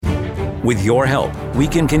With your help, we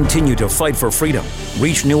can continue to fight for freedom,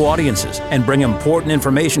 reach new audiences, and bring important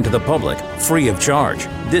information to the public free of charge.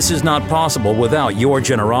 This is not possible without your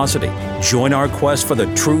generosity. Join our quest for the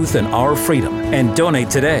truth and our freedom and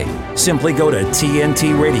donate today. Simply go to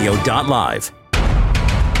tntradio.live.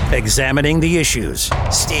 Examining the issues.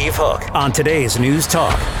 Steve Hook on today's News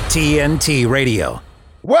Talk, TNT Radio.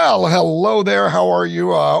 Well, hello there. How are you?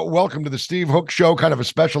 Welcome to the Steve Hook Show, kind of a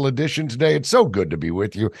special edition today. It's so good to be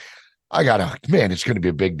with you. It's going to be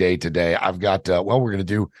a big day today. I've got, we're going to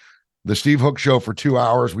do the Steve Hook Show for 2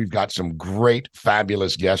 hours. We've got some great,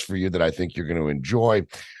 fabulous guests for you that I think you're going to enjoy.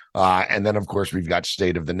 And then, of course, we've got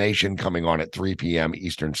State of the Nation coming on at 3 p.m.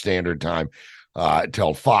 Eastern Standard Time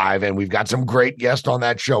till 5. And we've got some great guests on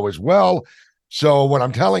that show as well. So what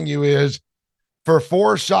I'm telling you is, for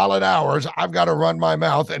 4 solid hours, I've got to run my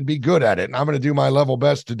mouth and be good at it. And I'm going to do my level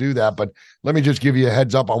best to do that. But let me just give you a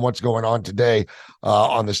heads up on what's going on today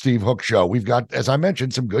on the Steve Hook Show. We've got, as I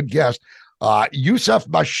mentioned, some good guests. Yousef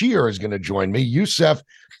Bashir is going to join me. Yousef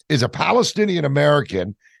is a Palestinian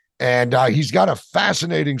American, and he's got a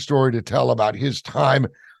fascinating story to tell about his time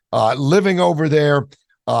living over there.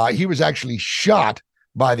 He was actually shot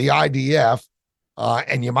by the IDF.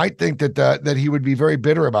 And you might think that he would be very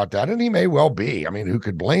bitter about that, and he may well be. I mean, who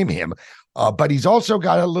could blame him? But he's also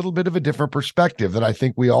got a little bit of a different perspective that I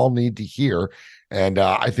think we all need to hear. And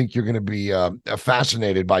I think you're going to be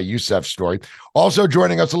fascinated by Yousef's story. Also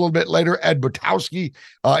joining us a little bit later, Ed Butowsky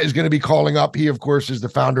is going to be calling up. He, of course, is the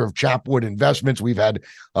founder of Chapwood Investments. We've had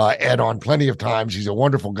Ed on plenty of times. He's a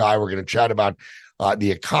wonderful guy. We're going to chat about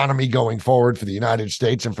the economy going forward for the United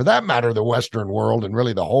States, and for that matter, the Western world and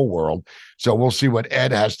really the whole world. So we'll see what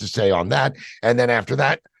Ed has to say on that. And then after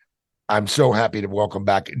that, I'm so happy to welcome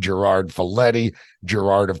back Gerard Folletti.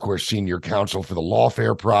 Gerard, of course, senior counsel for the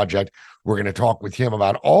Lawfare Project. We're going to talk with him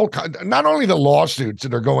about not only the lawsuits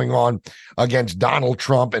that are going on against Donald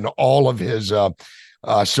Trump and all of his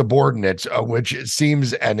subordinates, which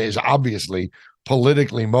seems and is obviously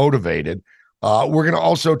politically motivated. We're going to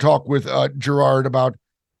also talk with Gerard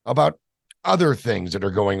about other things that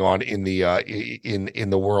are going on in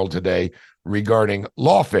the world today regarding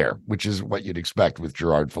lawfare, which is what you'd expect with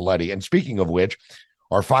Gerard Folletti. And speaking of which,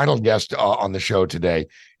 our final guest on the show today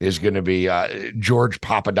is going to be George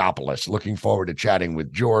Papadopoulos. Looking forward to chatting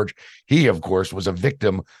with George. He, of course, was a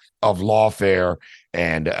victim of lawfare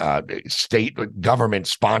and state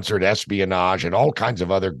government-sponsored espionage and all kinds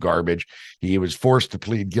of other garbage. He was forced to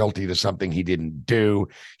plead guilty to something he didn't do.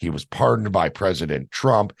 He was pardoned by President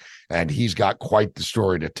Trump, and he's got quite the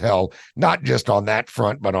story to tell, not just on that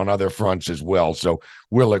front, but on other fronts as well. So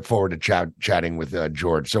we'll look forward to chatting with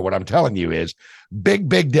George. So what I'm telling you is big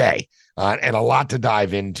day and a lot to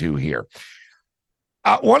dive into here.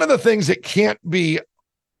 One of the things that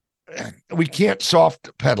we can't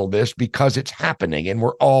soft pedal this because it's happening and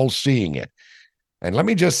we're all seeing it. And let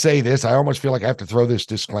me just say this. I almost feel like I have to throw this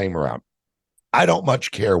disclaimer out. I don't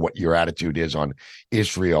much care what your attitude is on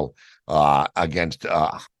Israel against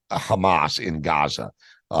Hamas in Gaza.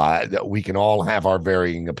 That we can all have our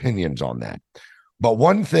varying opinions on that. But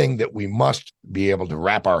one thing that we must be able to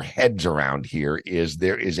wrap our heads around here is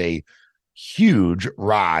there is a huge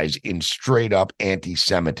rise in straight up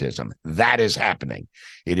anti-Semitism. That is happening.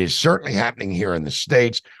 It is certainly happening here in the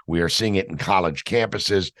States. We are seeing it in college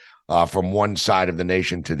campuses from one side of the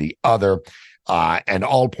nation to the other, and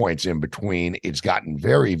all points in between. It's gotten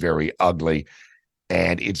very, very ugly.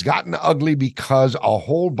 And it's gotten ugly because a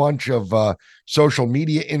whole bunch of social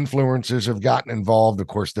media influencers have gotten involved. Of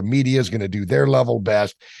course, the media is going to do their level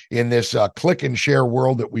best in this click and share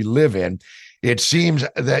world that we live in. It seems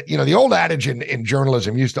that, the old adage in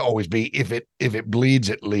journalism used to always be, if it bleeds,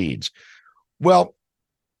 it leads. Well,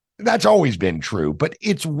 that's always been true, but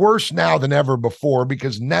it's worse now than ever before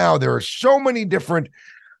because now there are so many different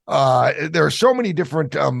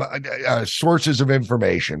sources of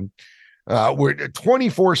information. We're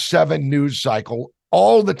 24/7 news cycle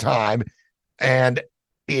all the time, and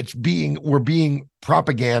we're being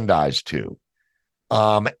propagandized to.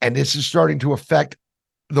 And this is starting to affect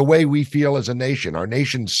the way we feel as a nation. Our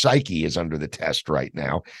nation's psyche is under the test right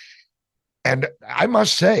now. And I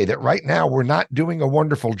must say that right now we're not doing a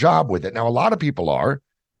wonderful job with it. Now, a lot of people are,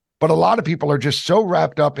 but a lot of people are just so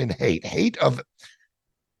wrapped up in hate of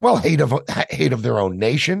their own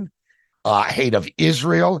nation, hate of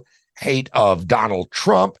Israel, hate of Donald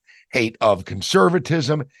Trump, hate of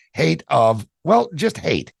conservatism, just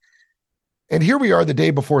hate. And here we are the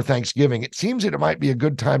day before Thanksgiving. It seems that it might be a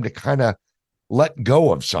good time to kind of let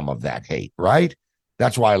go of some of that hate, right?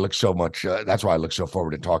 That's why I look so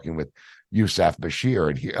forward to talking with Yousef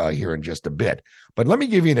Bashir here in just a bit. But let me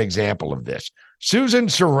give you an example of this. Susan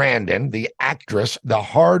Sarandon, the actress, the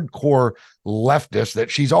hardcore leftist that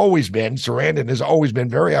she's always been. Sarandon has always been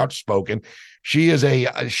very outspoken. She is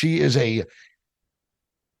a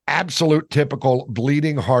absolute typical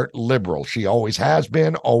bleeding heart liberal. She always has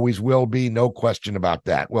been, always will be, no question about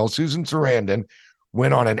that. Well, Susan Sarandon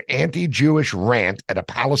went on an anti-Jewish rant at a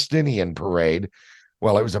Palestinian parade.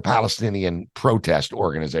 Well, it was a Palestinian protest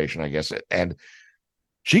organization, I guess, and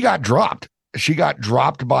she got dropped. She got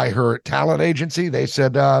dropped by her talent agency. They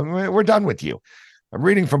said, we're done with you. I'm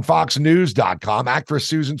reading from FoxNews.com. Actress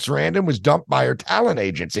Susan Sarandon was dumped by her talent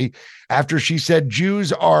agency after she said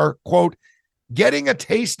Jews are, quote, getting a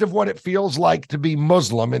taste of what it feels like to be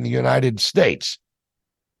Muslim in the United States.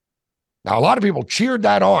 Now, a lot of people cheered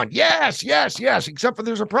that on. Yes, yes, yes, except for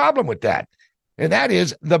there's a problem with that. And that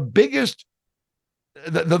is the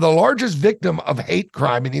largest victim of hate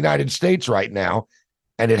crime in the United States right now,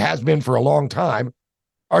 and it has been for a long time,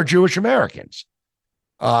 are Jewish Americans.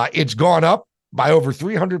 It's gone up by over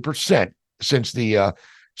 300% since the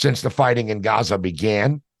fighting in Gaza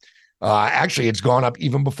began. Actually, it's gone up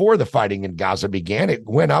even before the fighting in Gaza began. It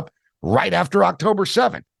went up right after October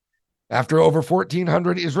 7th, after over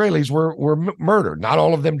 1,400 Israelis were murdered. Not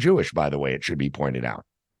all of them Jewish, by the way, it should be pointed out.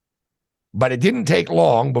 But it didn't take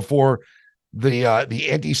long before the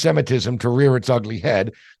anti-Semitism to rear its ugly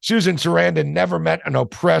head. Susan Sarandon never met an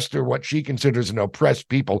oppressed or what she considers an oppressed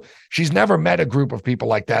people. She's never met a group of people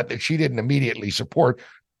like that she didn't immediately support,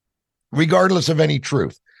 regardless of any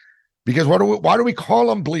truth. Because why do we call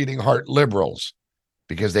them bleeding heart liberals?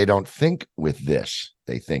 Because they don't think with this.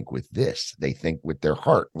 They think with this. They think with their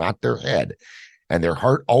heart, not their head. And their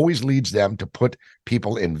heart always leads them to put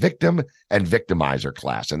people in victim and victimizer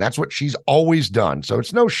class. And that's what she's always done. So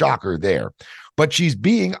it's no shocker there. But she's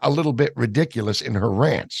being a little bit ridiculous in her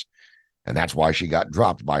rants. And that's why she got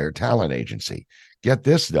dropped by her talent agency. Get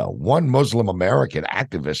this, though. One Muslim American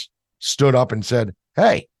activist stood up and said,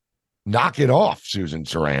 hey, knock it off, Susan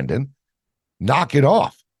Sarandon. Knock it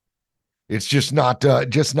off. It's just not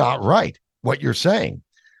right what you're saying.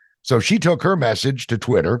 So she took her message to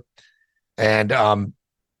Twitter. And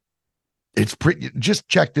it's pretty, just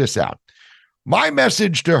check this out. My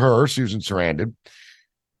message to her, Susan Sarandon,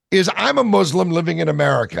 is I'm a Muslim living in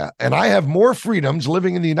America, and I have more freedoms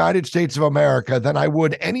living in the United States of America than I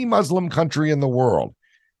would any Muslim country in the world.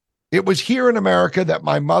 It was here in America that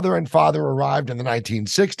my mother and father arrived in the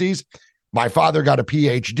 1960s. My father got a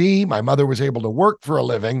PhD. My mother was able to work for a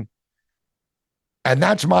living. And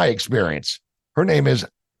that's my experience. Her name is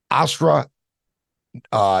Asra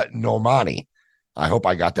Normani. I hope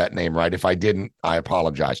I got that name right. If I didn't, I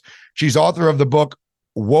apologize. She's author of the book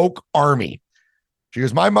Woke Army. She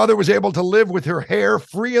goes, my mother was able to live with her hair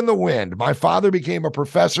free in the wind. My father became a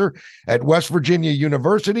professor at West Virginia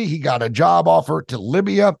University. He got a job offer to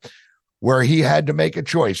Libya, where he had to make a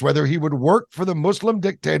choice whether he would work for the Muslim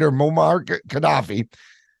dictator Muammar Gaddafi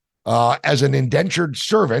as an indentured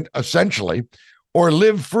servant, essentially, or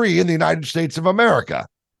live free in the United States of America.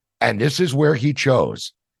 And this is where he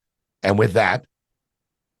chose. And with that,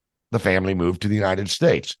 the family moved to the United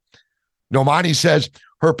States. Nomani says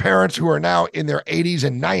her parents, who are now in their 80s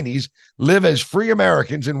and 90s, live as free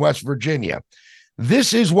Americans in West Virginia.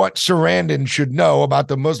 This is what Sarandon should know about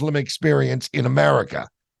the Muslim experience in America.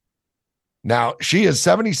 Now, she is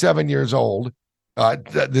 77 years old.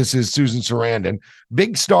 This is Susan Sarandon,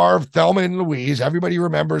 big star of Thelma and Louise. Everybody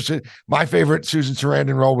remembers it. My favorite Susan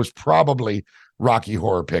Sarandon role was probably Rocky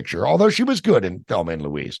Horror Picture, although she was good in Thelma and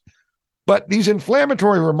Louise. But these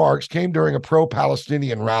inflammatory remarks came during a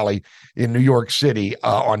pro-Palestinian rally in New York City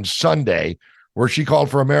on Sunday, where she called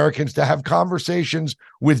for Americans to have conversations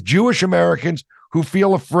with Jewish Americans who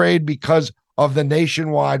feel afraid because of the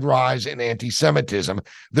nationwide rise in anti-Semitism.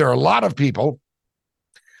 There are a lot of people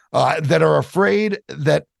that are afraid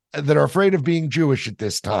of being Jewish at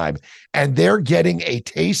this time, and they're getting a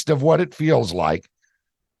taste of what it feels like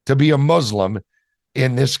to be a Muslim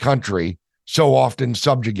in this country, so often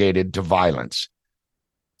subjugated to violence.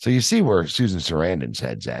 So you see where Susan Sarandon's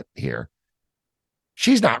head's at here.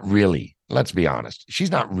 She's not really, let's be honest,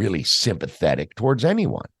 she's not really sympathetic towards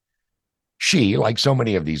anyone. She, like so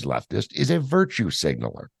many of these leftists, is a virtue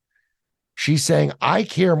signaler. She's saying, I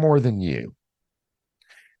care more than you,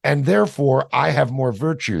 and therefore I have more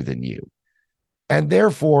virtue than you, and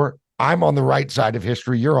therefore I'm on the right side of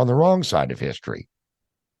history, you're on the wrong side of history.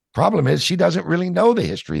 Problem is, she doesn't really know the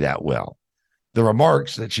history that well. The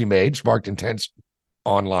remarks that she made sparked intense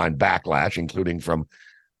online backlash, including from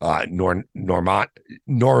Normani,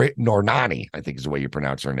 I think is the way you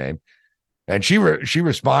pronounce her name. And she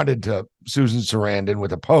responded to Susan Sarandon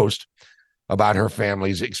with a post about her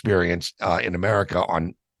family's experience in America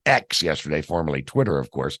on X yesterday, formerly Twitter,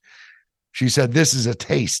 of course. She said, "This is a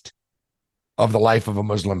taste of the life of a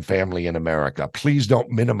Muslim family in America. Please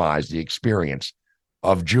don't minimize the experience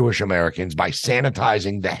of Jewish Americans by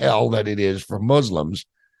sanitizing the hell that it is for Muslims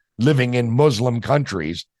living in Muslim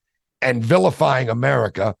countries and vilifying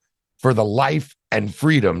America for the life and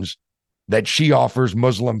freedoms that she offers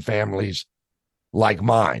Muslim families like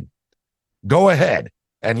mine. Go ahead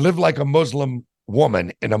and live like a Muslim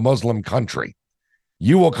woman in a Muslim country.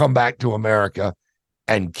 You will come back to America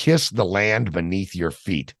and kiss the land beneath your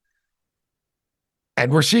feet."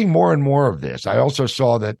 And we're seeing more and more of this. I also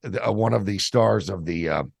saw that one of the stars of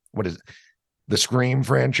the the Scream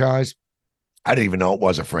franchise. I didn't even know it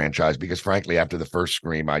was a franchise because, frankly, after the first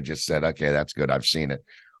Scream, I just said, okay, that's good. I've seen it.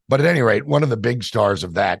 But at any rate, one of the big stars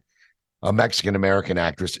of that, a Mexican-American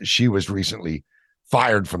actress, she was recently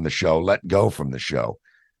fired from the show, let go from the show.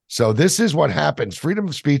 So this is what happens. Freedom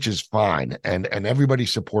of speech is fine, and everybody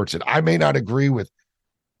supports it. I may not agree with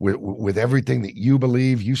everything that you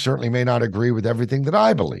believe. You certainly may not agree with everything that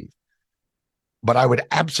I believe. But I would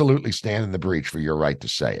absolutely stand in the breach for your right to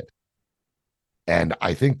say it. And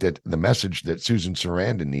I think that the message that Susan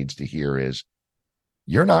Sarandon needs to hear is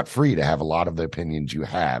you're not free to have a lot of the opinions you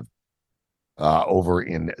have over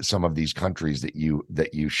in some of these countries that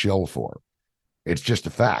you shill for. It's just a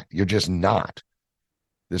fact. You're just not.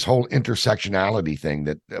 This whole intersectionality thing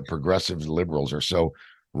that progressives and liberals are so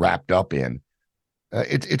wrapped up in,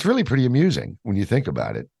 it's really pretty amusing when you think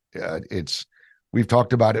about it. We've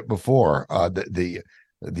talked about it before.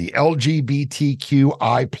 The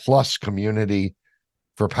LGBTQI plus community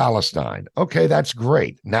for Palestine. Okay, that's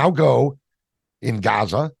great. Now go in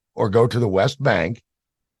Gaza or go to the West Bank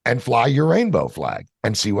and fly your rainbow flag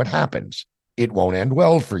and see what happens. It won't end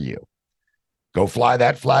well for you. Go fly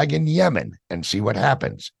that flag in Yemen and see what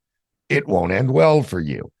happens. It won't end well for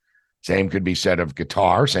you. Same could be said of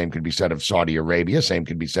Qatar. Same could be said of Saudi Arabia. Same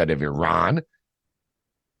could be said of Iran.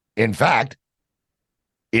 In fact,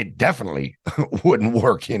 it definitely wouldn't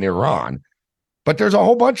work in Iran. But there's a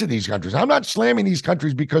whole bunch of these countries. I'm not slamming these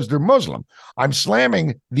countries because they're Muslim. I'm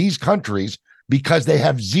slamming these countries because they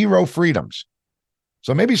have zero freedoms.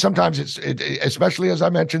 So maybe sometimes especially as I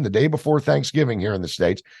mentioned, the day before Thanksgiving here in the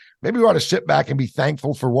States, maybe we ought to sit back and be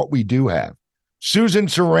thankful for what we do have. Susan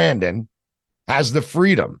Sarandon has the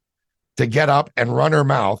freedom to get up and run her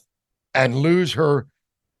mouth and lose her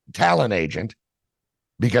talent agent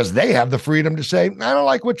because they have the freedom to say, I don't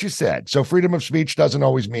like what you said. So freedom of speech doesn't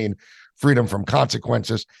always mean freedom from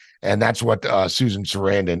consequences. And that's what Susan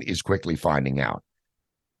Sarandon is quickly finding out.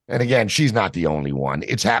 And again, she's not the only one.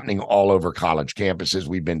 It's happening all over college campuses.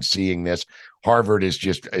 We've been seeing this. Harvard is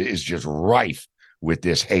just rife with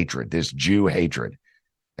this hatred, this Jew hatred.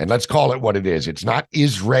 And let's call it what it is. It's not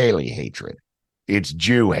Israeli hatred. It's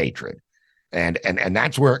Jew hatred. And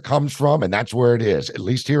that's where it comes from, and that's where it is. At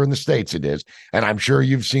least here in the States it is. And I'm sure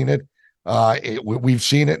you've seen it. We've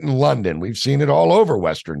seen it in London. We've seen it all over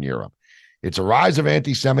Western Europe. It's a rise of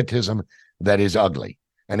anti-Semitism that is ugly.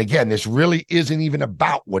 And again, this really isn't even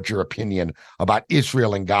about what your opinion about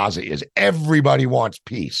Israel and Gaza is. Everybody wants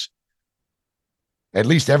peace. At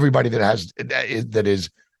least everybody that is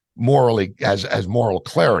morally has moral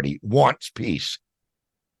clarity wants peace.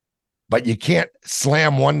 But you can't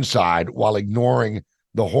slam one side while ignoring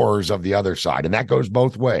the horrors of the other side. And that goes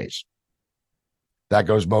both ways. That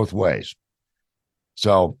goes both ways.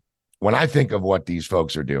 So when I think of what these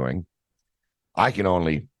folks are doing, I can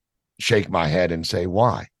only shake my head and say,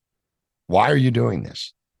 why? Why are you doing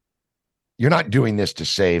this? You're not doing this to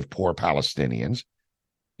save poor Palestinians.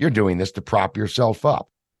 You're doing this to prop yourself up.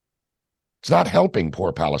 It's not helping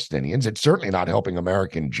poor Palestinians. It's certainly not helping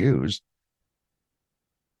American Jews.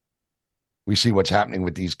 We see what's happening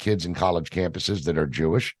with these kids in college campuses that are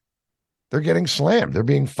Jewish. They're getting slammed. They're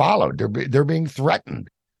being followed. They're being threatened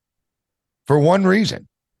for one reason,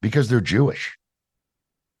 because they're Jewish.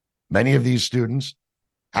 Many of these students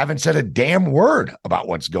haven't said a damn word about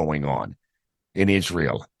what's going on in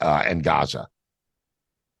Israel and Gaza.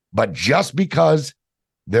 But just because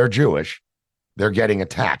they're Jewish, they're getting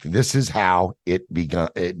attacked. This is how it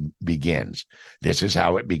begins. This is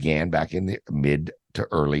how it began back in the mid to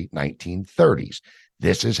early 1930s.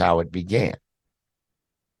 This is how it began.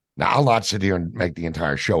 Now, I'll not sit here and make the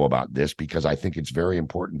entire show about this because I think it's very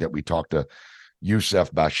important that we talk to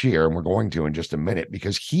Yousef Bashir, and we're going to in just a minute,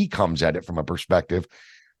 because he comes at it from a perspective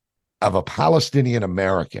of a Palestinian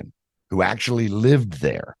American who actually lived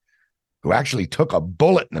there, who actually took a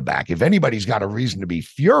bullet in the back. If anybody's got a reason to be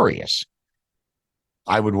furious,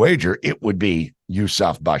 I would wager it would be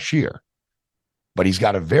Yousef Bashir. But he's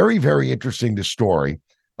got a very, very interesting story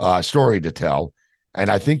story to tell. And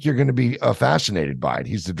I think you're going to be fascinated by it.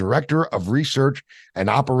 He's the director of research and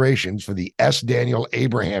operations for the S. Daniel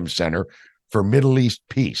Abraham Center for Middle East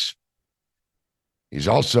Peace. He's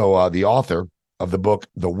also the author of the book,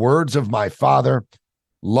 The Words of My Father,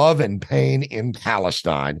 Love and Pain in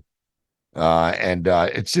Palestine. And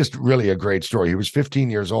it's just really a great story. He was 15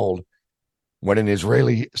 years old when an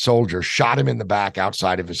Israeli soldier shot him in the back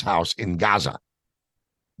outside of his house in Gaza.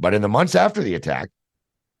 But in the months after the attack,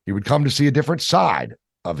 he would come to see a different side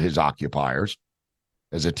of his occupiers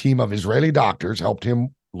as a team of Israeli doctors helped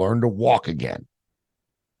him learn to walk again.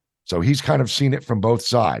 So he's kind of seen it from both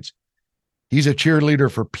sides. He's a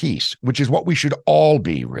cheerleader for peace, which is what we should all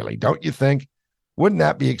be, really, don't you think? Wouldn't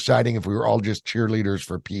that be exciting if we were all just cheerleaders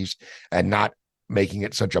for peace and not making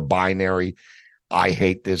it such a binary, I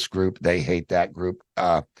hate this group, they hate that group?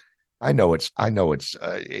 I know it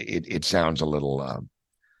sounds a little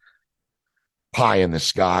pie in the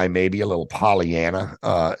sky, maybe a little Pollyanna-ish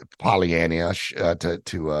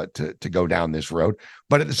to go down this road.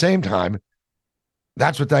 But at the same time,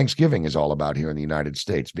 that's what Thanksgiving is all about here in the United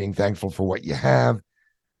States, being thankful for what you have,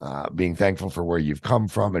 being thankful for where you've come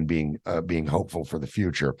from, and being hopeful for the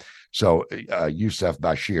future. So Yousef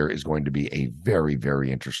Bashir is going to be a very, very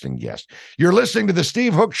interesting guest. You're listening to the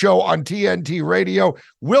Steve Hook Show on TNT Radio.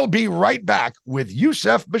 We'll be right back with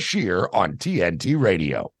Yousef Bashir on TNT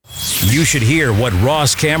Radio. You should hear what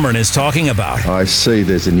Ross Cameron is talking about. I see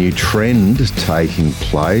there's a new trend taking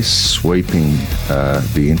place, sweeping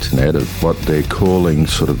the internet, of what they're calling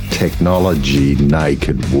sort of technology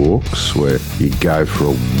naked walks, where you go for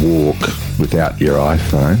a walk without your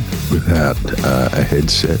iPhone, without a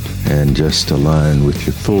headset, and just alone with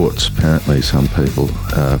your thoughts. Apparently some people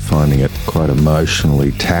are finding it quite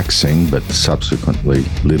emotionally taxing, but subsequently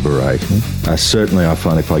liberating. Certainly I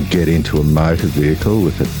find if I get into a motor vehicle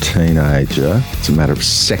with a teenager, it's a matter of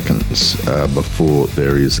seconds before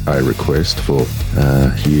there is a request for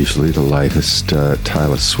usually the latest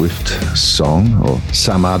Taylor Swift song or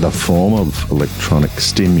some other form of electronic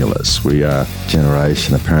stimulus. We are a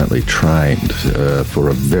generation apparently trained for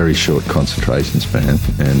a very short concentration span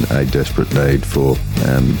and a desperate need for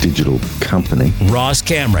digital company. Ross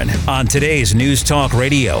Cameron on today's News Talk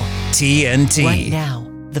Radio, TNT. Right now,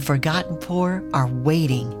 the forgotten poor are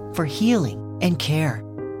waiting for healing and care,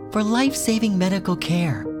 for life-saving medical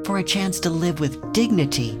care, for a chance to live with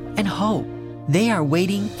dignity and hope. They are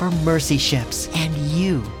waiting for Mercy Ships and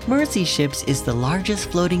you. Mercy Ships is the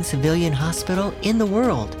largest floating civilian hospital in the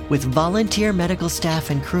world, with volunteer medical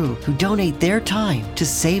staff and crew who donate their time to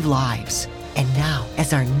save lives. And now,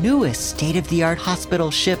 as our newest state-of-the-art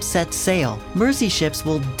hospital ship sets sail, Mercy Ships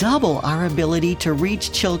will double our ability to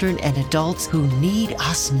reach children and adults who need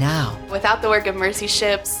us now. Without the work of Mercy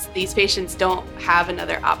Ships, these patients don't have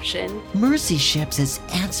another option. Mercy Ships is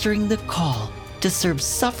answering the call to serve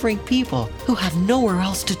suffering people who have nowhere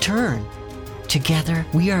else to turn. Together,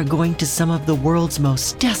 we are going to some of the world's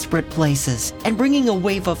most desperate places and bringing a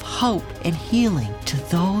wave of hope and healing to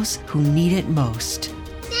those who need it most.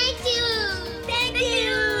 Thank you! Thank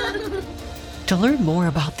you! To learn more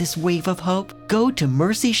about this wave of hope, go to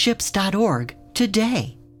mercyships.org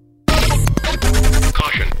today.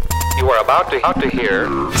 Caution. You are about to hear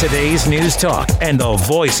Today's News Talk and the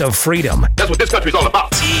voice of freedom. That's what this country's all about.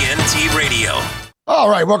 TNT Radio. All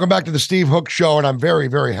right, welcome back to the Steve Hook Show, and I'm very,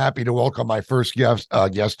 very happy to welcome my first guest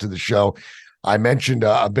to the show. I mentioned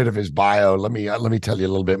a bit of his bio. Let me tell you a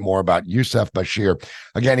little bit more about Yousef Bashir.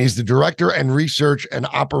 Again, he's the director and research and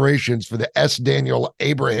operations for the S. Daniel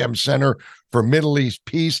Abraham Center for Middle East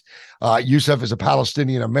Peace. Yousef is a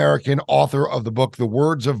Palestinian American, author of the book The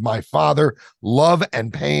Words of My Father, Love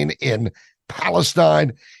and Pain in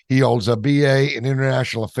Palestine. He holds a BA in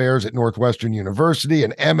International Affairs at Northwestern University,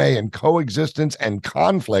 an MA in Coexistence and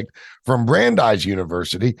Conflict from Brandeis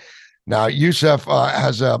University. Now, Yousef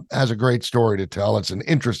has a great story to tell. It's an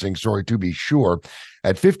interesting story, to be sure.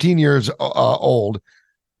 At 15 years old,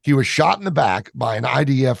 he was shot in the back by an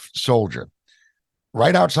IDF soldier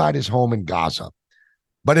right outside his home in Gaza.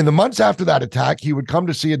 But in the months after that attack, he would come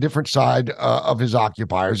to see a different side of his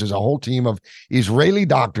occupiers as a whole team of Israeli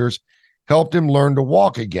doctors helped him learn to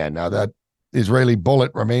walk again. Now, that Israeli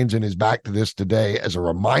bullet remains in his back to this day as a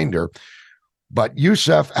reminder. But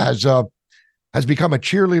Yousef has become a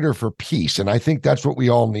cheerleader for peace, and I think that's what we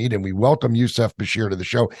all need, and we welcome Yousef Bashir to the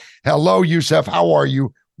show. Hello, Yousef. How are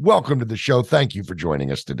you? Welcome to the show. Thank you for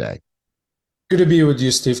joining us today. Good to be with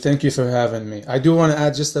you, Steve. Thank you for having me. I do want to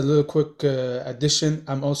add just a little quick addition.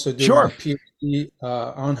 I'm also doing a PhD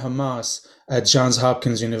on Hamas at Johns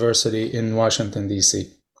Hopkins University in Washington, D.C.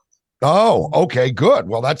 Oh, okay, good.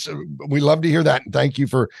 Well, we love to hear that, and thank you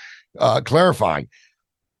for clarifying.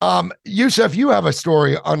 Yousef, you have a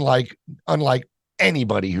story unlike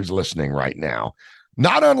anybody who's listening right now.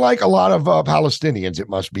 Not unlike a lot of Palestinians, it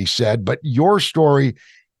must be said, but your story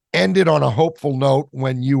ended on a hopeful note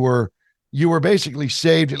when you were basically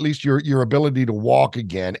saved, at least your ability to walk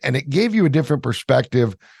again, and it gave you a different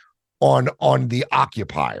perspective on the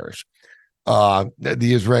occupiers, the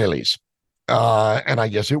Israelis, and I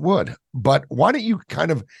guess it would. But why don't you kind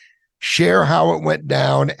of share how it went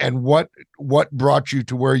down and what brought you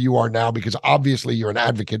to where you are now? Because obviously you're an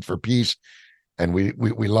advocate for peace, and we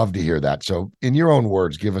love to hear that. So, in your own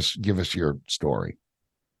words, give us your story.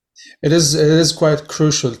 It is quite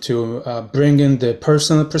crucial to bring in the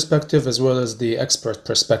personal perspective as well as the expert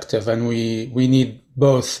perspective, and we need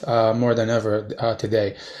both more than ever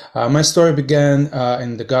today. My story began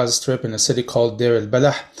in the Gaza Strip in a city called Deir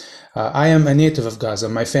al-Balah. I am a native of Gaza.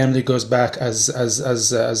 My family goes back as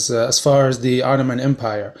far as the Ottoman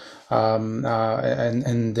Empire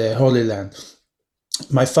and the Holy Land.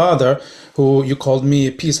 My father, who you called me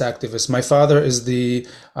a peace activist, my father is the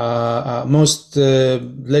most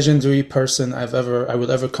legendary person I will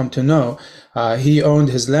ever come to know. He owned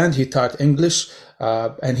his land, he taught English,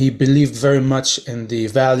 and he believed very much in the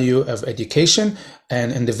value of education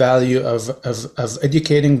and in the value of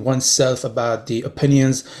educating oneself about the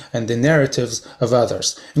opinions and the narratives of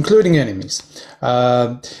others, including enemies.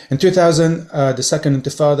 In 2000, the Second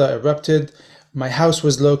Intifada erupted. My house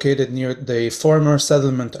was located near the former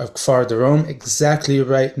settlement of Kfar Darom, exactly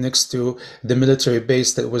right next to the military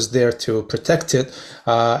base that was there to protect it.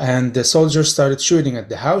 And the soldiers started shooting at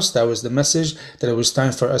the house. That was the message that it was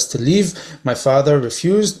time for us to leave. My father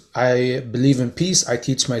refused. I believe in peace. I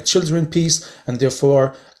teach my children peace, and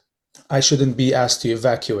therefore I shouldn't be asked to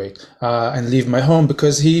evacuate and leave my home,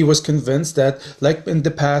 because he was convinced that, like in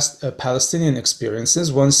the past Palestinian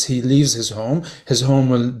experiences, once he leaves his home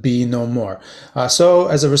will be no more. So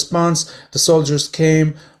as a response, the soldiers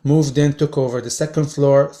came, moved in, took over the second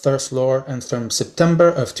floor, third floor, and from September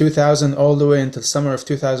of 2000 all the way until summer of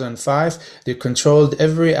 2005, they controlled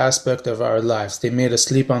every aspect of our lives. They made us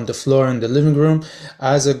sleep on the floor in the living room.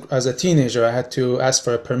 As a teenager, I had to ask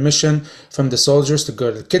for a permission from the soldiers to go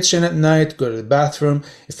to the kitchen at night, go to the bathroom.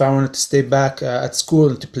 If I wanted to stay back at school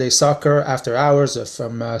and to play soccer after hours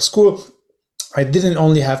from school, I didn't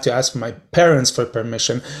only have to ask my parents for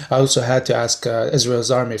permission, I also had to ask Israel's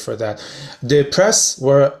army for that. The press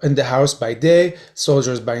were in the house by day,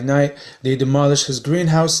 soldiers by night. They demolished his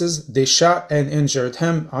greenhouses. They shot and injured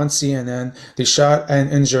him on CNN. They shot and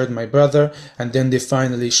injured my brother. And then they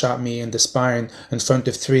finally shot me in the spine in front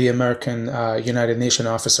of 3 American United Nations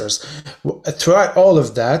officers. Throughout all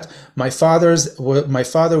of that, my father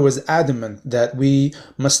was adamant that we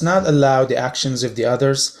must not allow the actions of the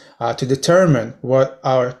others to determine what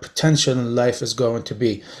our potential in life is going to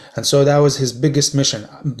be. And so that was his biggest mission.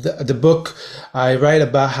 The book, I write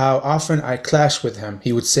about how often I clashed with him.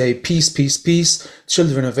 He would say, peace, peace, peace,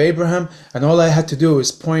 children of Abraham. And all I had to do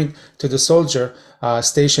is point to the soldier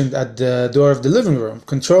stationed at the door of the living room,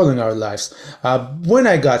 controlling our lives. When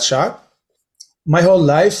I got shot, my whole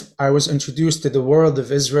life, I was introduced to the world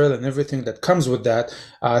of Israel and everything that comes with that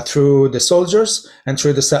through the soldiers and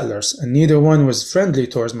through the settlers. And neither one was friendly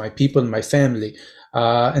towards my people and my family.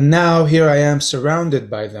 And now here I am surrounded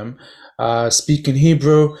by them, speaking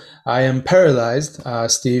Hebrew. I am paralyzed,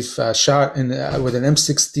 Steve, shot with an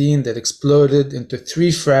M16 that exploded into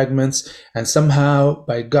 3 fragments, and somehow,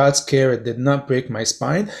 by God's care, it did not break my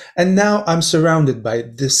spine. And now I'm surrounded by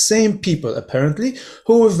the same people, apparently,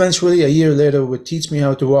 who eventually, a year later, would teach me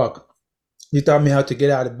how to walk. They taught me how to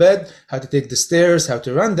get out of bed, how to take the stairs, how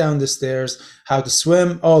to run down the stairs, how to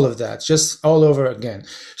swim, all of that, just all over again.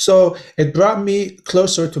 So it brought me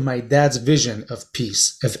closer to my dad's vision of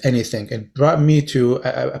peace, if anything. It brought me to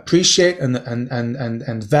appreciate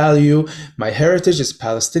and value my heritage as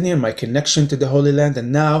Palestinian, my connection to the Holy Land.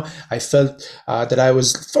 And now I felt that I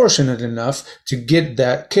was fortunate enough to get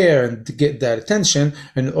that care and to get that attention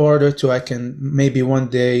in order to I can maybe one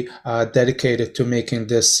day dedicate it to making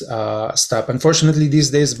this stop. Unfortunately, these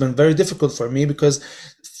days have been very difficult for me because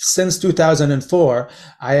since 2004,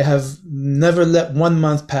 I have never let 1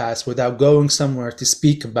 month pass without going somewhere to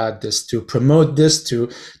speak about this, to promote this, to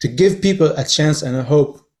give people a chance and a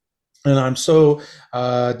hope. And I'm so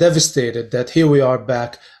devastated that here we are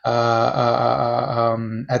back at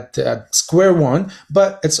square one.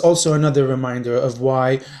 But it's also another reminder of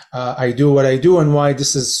why I do what I do and why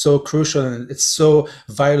this is so crucial and it's so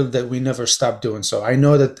vital that we never stop doing so. I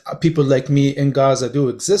know that people like me in Gaza do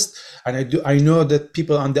exist, and I know that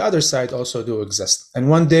people on the other side also do exist. And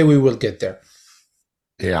one day we will get there.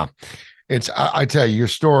 Yeah. I tell you,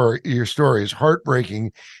 your story is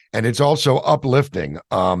heartbreaking, and it's also uplifting.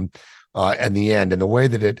 In the end, and the way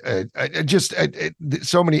that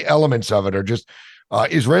so many elements of it are just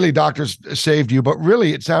Israeli doctors saved you, but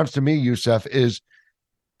really, it sounds to me, Yousef, is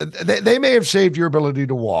they may have saved your ability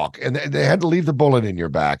to walk, and they had to leave the bullet in your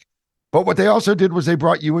back. But what they also did was they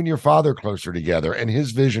brought you and your father closer together, and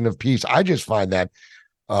his vision of peace. I just find that,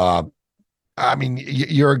 I mean,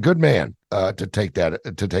 you're a good man to take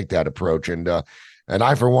that approach, and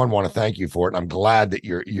I for one want to thank you for it. And I'm glad that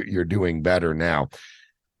you're doing better now.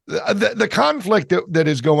 The conflict that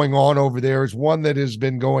is going on over there is one that has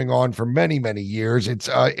been going on for many, many years. It's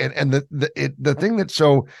and the thing that's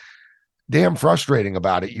so damn frustrating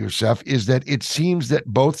about it, Yousef, is that it seems that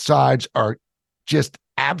both sides are just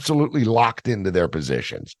absolutely locked into their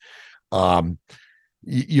positions.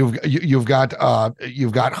 You've got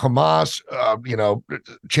Hamas,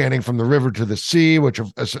 chanting from the river to the sea, which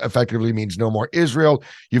effectively means no more Israel.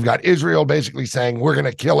 You've got Israel basically saying we're going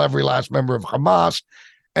to kill every last member of Hamas.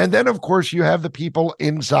 And then, of course, you have the people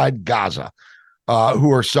inside Gaza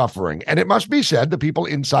who are suffering. And it must be said, the people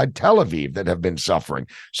inside Tel Aviv that have been suffering.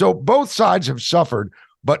 So both sides have suffered.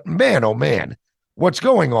 But man, oh man, what's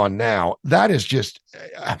going on now, that is just,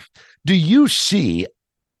 do you see,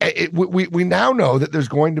 we now know that there's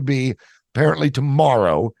going to be, apparently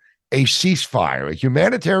tomorrow, a ceasefire, a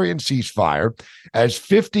humanitarian ceasefire, as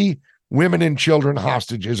 50 women and children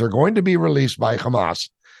hostages are going to be released by Hamas.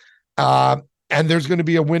 And there's going to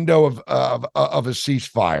be a window of a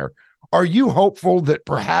ceasefire. Are you hopeful that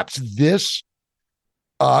perhaps this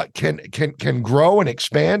can grow and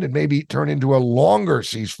expand and maybe turn into a longer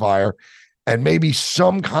ceasefire and maybe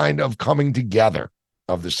some kind of coming together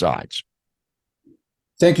of the sides?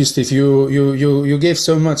 Thank you, Steve. You gave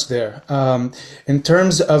so much there. In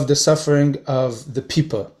terms of the suffering of the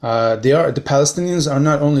people, the Palestinians are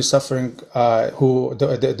not only suffering.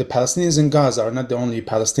 The Palestinians in Gaza are not the only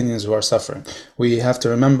Palestinians who are suffering. We have to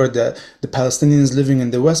remember that the Palestinians living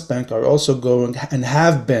in the West Bank are also going and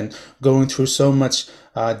have been going through so much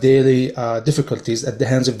daily difficulties at the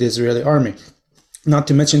hands of the Israeli army. Not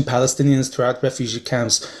to mention Palestinians throughout refugee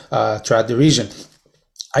camps throughout the region.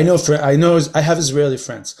 I have Israeli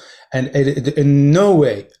friends, and in no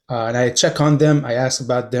way, and I check on them, I ask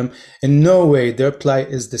about them, in no way their plight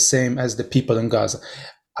is the same as the people in Gaza.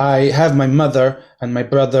 I have my mother and my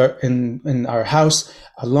brother in our house,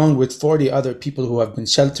 along with 40 other people who have been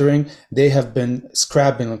sheltering. They have been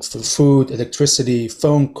scrabbling for food, electricity,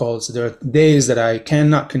 phone calls. There are days that I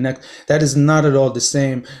cannot connect. That is not at all the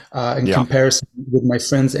same in comparison with my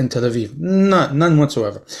friends in Tel Aviv. None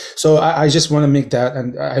whatsoever. So I just want to make that,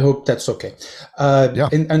 and I hope that's okay.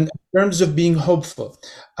 In terms of being hopeful,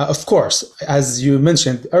 of course, as you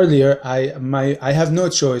mentioned earlier, I have no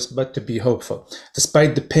choice but to be hopeful.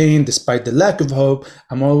 Despite the pain, despite the lack of hope,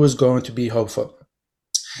 I'm always going to be hopeful.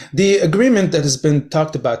 The agreement that has been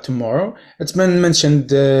talked about tomorrow, it's been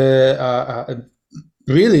mentioned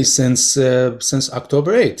really since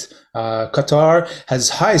October 8th. Qatar has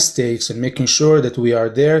high stakes in making sure that we are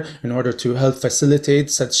there in order to help facilitate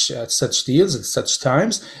such deals at such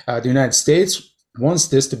times. The United States wants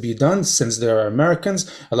this to be done since there are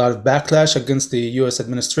Americans, a lot of backlash against the U.S.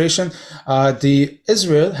 administration. The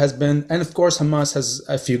Israel has been, and of course Hamas has,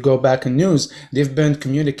 if you go back in news, they've been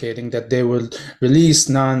communicating that they will release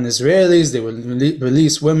non-Israelis, they will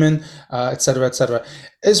release women, etc., etc.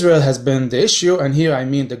 Israel has been the issue, and here I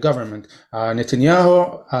mean the government.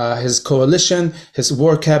 Netanyahu, his coalition, his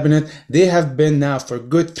war cabinet, they have been now for a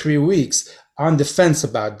good 3 weeks on the fence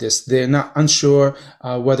about this. They're not unsure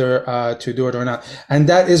whether to do it or not. And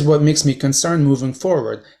that is what makes me concerned moving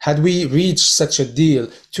forward. Had we reached such a deal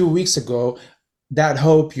 2 weeks ago, that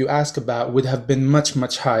hope you ask about would have been much,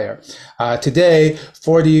 much higher. Today,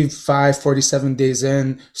 47 days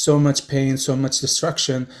in, so much pain, so much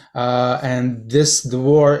destruction, and the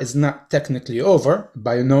war is not technically over.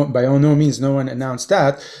 By no means, no one announced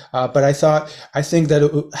that. But I think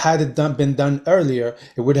that had it been done earlier,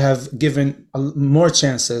 it would have given more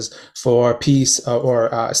chances for peace or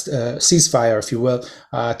ceasefire, if you will,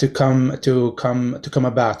 to come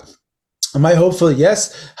about. Am I hopeful?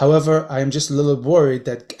 Yes. However, I am just a little worried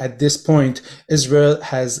that at this point, Israel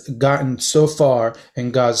has gotten so far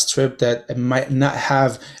in Gaza Strip that it might not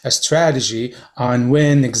have a strategy on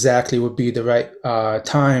when exactly would be the right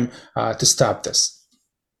time to stop this.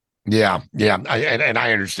 Yeah.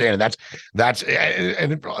 I understand.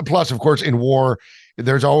 And plus, of course, in war,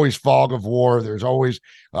 there's always fog of war. There's always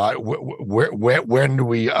when do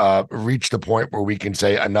we reach the point where we can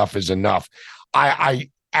say enough is enough? I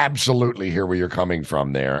absolutely hear where you're coming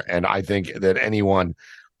from there. And I think that anyone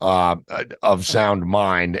of sound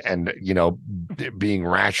mind, and being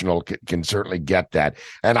rational can certainly get that.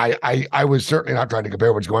 And I was certainly not trying to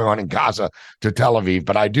compare what's going on in Gaza to Tel Aviv,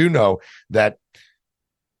 but I do know that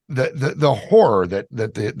the horror that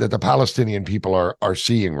the Palestinian people are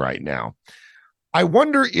seeing right now. I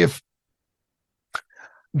wonder if,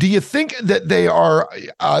 do you think that they are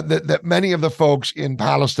that many of the folks in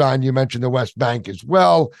Palestine, you mentioned the West Bank as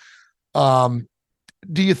well,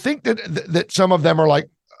 do you think that some of them are like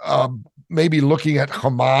maybe looking at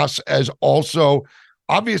Hamas as also,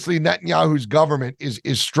 obviously Netanyahu's government is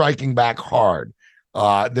striking back hard.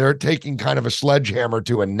 They're taking kind of a sledgehammer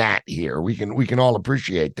to a gnat here. We can all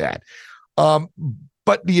appreciate that.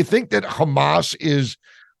 But do you think that Hamas is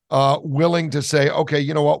willing to say, okay,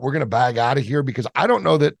 you know what, we're going to bag out of here? Because I don't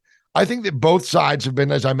know that, I think that both sides have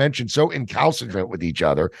been, as I mentioned, so incalcitrant with each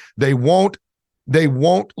other. They won't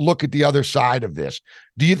look at the other side of this.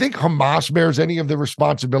 Do you think Hamas bears any of the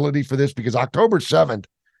responsibility for this? Because October 7th,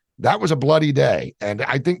 that was a bloody day. And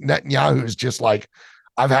I think Netanyahu is just like,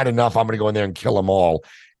 I've had enough. I'm going to go in there and kill them all.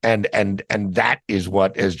 And that is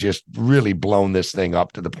what has just really blown this thing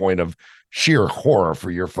up to the point of sheer horror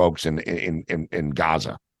for your folks in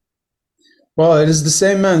Gaza. Well, it is the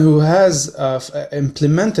same man who has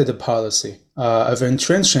implemented a policy of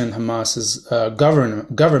entrenching Hamas's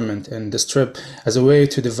government in the Strip as a way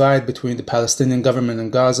to divide between the Palestinian government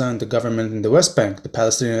in Gaza and the government in the West Bank, the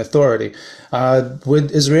Palestinian Authority.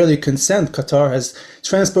 With Israeli consent, Qatar has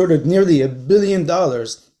transported nearly $1 billion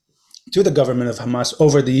to the government of Hamas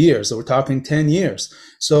over the years. So we're talking 10 years.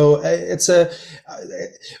 So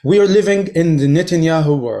we are living in the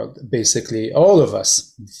Netanyahu world, basically, all of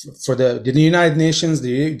us, for the United Nations,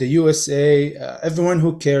 the USA, everyone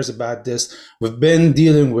who cares about this. We've been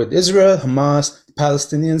dealing with Israel, Hamas,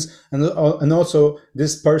 Palestinians, and also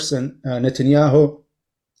this person, Netanyahu,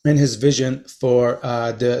 and his vision for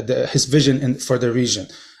for the region.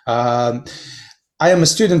 I am a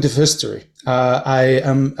student of history. I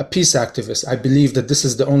am a peace activist. I believe that this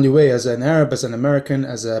is the only way, as an Arab, as an American,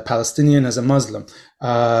 as a Palestinian, as a Muslim.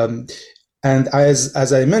 And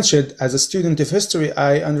as I mentioned, as a student of history,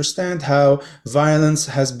 I understand how violence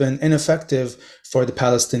has been ineffective for the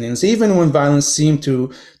Palestinians. Even when violence seemed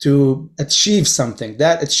to achieve something,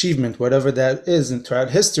 that achievement, whatever that is,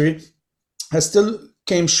 throughout history, has still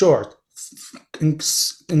came short.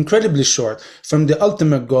 Incredibly short from the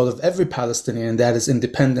ultimate goal of every Palestinian, that is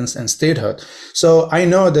independence and statehood. So I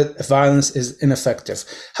know that violence is ineffective.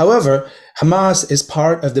 However, Hamas is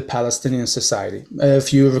part of the Palestinian society.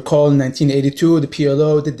 If you recall, in 1982, the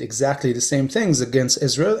PLO did exactly the same things against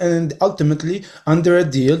Israel, and ultimately, under a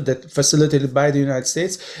deal that facilitated by the United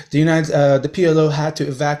States, the PLO had to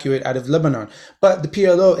evacuate out of Lebanon. But the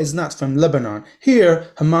PLO is not from Lebanon. Here,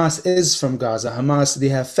 Hamas is from Gaza. Hamas, they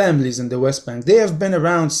have families in the West Bank. They have been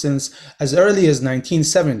around since as early as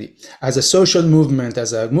 1970 as a social movement,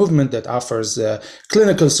 as a movement that offers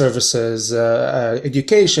clinical services,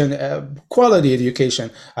 education, quality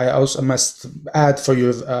education. I also must add for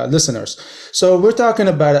your listeners. So we're talking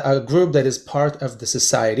about a group that is part of the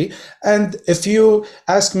society. And if you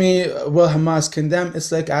ask me, will Hamas condemn?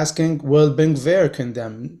 It's like asking, will Ben Gvir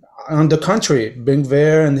condemn? On the contrary, Ben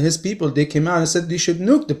Gvir and his people, they came out and said they should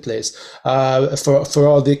nuke the place for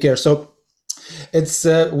all they care. So it's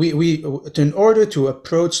in order to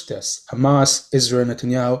approach this, Hamas, Israel,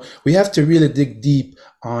 Netanyahu, we have to really dig deep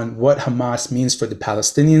on what Hamas means for the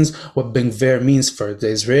Palestinians, what Ben Gvir means for the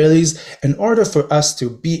Israelis, in order for us to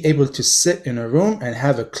be able to sit in a room and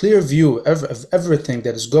have a clear view of everything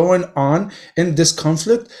that is going on in this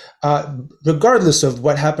conflict, regardless of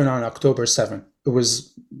what happened on October 7th. It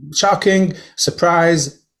was shocking,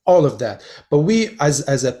 surprise, all of that. But we,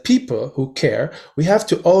 as a people who care, we have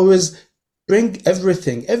to always bring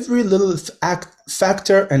everything, every little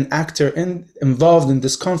factor and actor involved in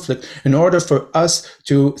this conflict in order for us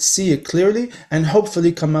to see it clearly and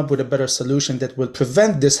hopefully come up with a better solution that will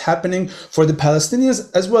prevent this happening for the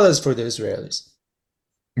Palestinians as well as for the Israelis.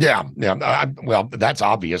 Yeah. Well, that's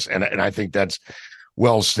obvious. And I think that's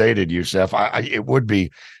well stated, Yousef. It would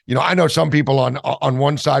be, I know some people on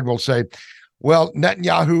one side will say, well,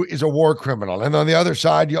 Netanyahu is a war criminal. And on the other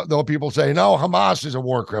side, there'll people say, no, Hamas is a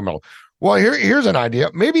war criminal. Well, here's an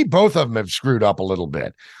idea. Maybe both of them have screwed up a little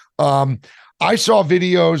bit. I saw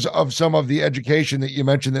videos of some of the education that you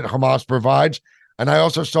mentioned that Hamas provides, and I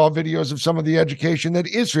also saw videos of some of the education that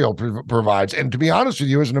Israel provides. And to be honest with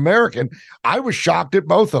you, as an American, I was shocked at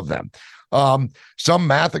both of them. Some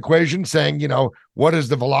math equation saying, what is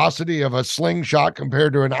the velocity of a slingshot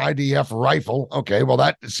compared to an IDF rifle? Okay, well,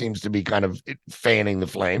 that seems to be kind of fanning the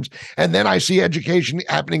flames. And then I see education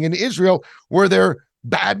happening in Israel where they're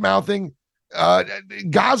bad-mouthing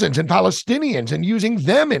Gazans and Palestinians and using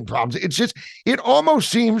them in problems. It's just, it almost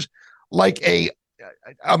seems like a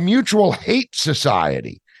mutual hate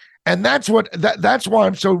society. And that's why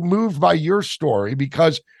I'm so moved by your story,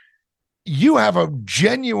 because you have a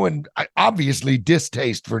genuine, obviously,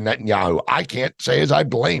 distaste for Netanyahu. I can't say as I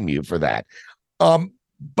blame you for that.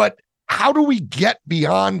 But how do we get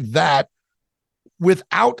beyond that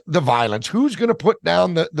without the violence? Who's going to put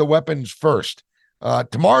down the weapons first?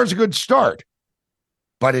 Tomorrow's a good start,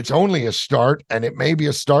 but it's only a start, and it may be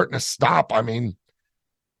a start and a stop. I mean,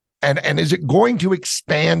 and is it going to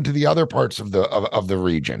expand to the other parts of the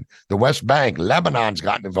region? The West Bank, Lebanon's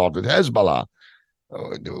gotten involved with Hezbollah.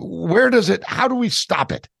 How do we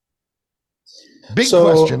stop it? Big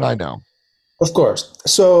question, I know. Of course.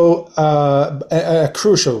 So a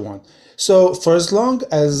crucial one. So for as long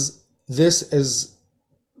as this is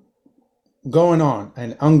going on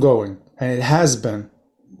and ongoing, and it has been,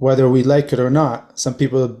 whether we like it or not, some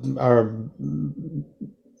people are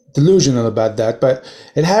delusional about that, but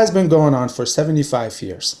it has been going on for 75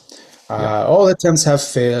 years. All attempts have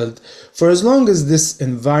failed. For as long as this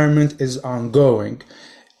environment is ongoing,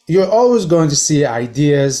 you're always going to see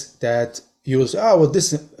ideas that you'll say, oh, well,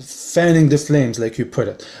 this is fanning the flames, like you put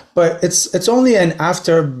it. But it's only an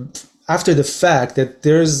after the fact that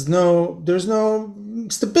there's no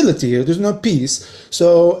stability here, there's no peace.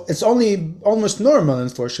 So it's only almost normal,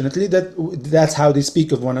 unfortunately, that's how they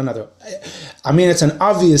speak of one another. I mean, it's an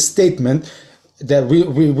obvious statement that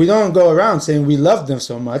we don't go around saying we love them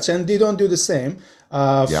so much, and they don't do the same.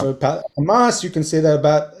 For Hamas, you can say that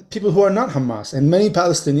about people who are not Hamas, and many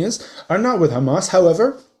Palestinians are not with Hamas.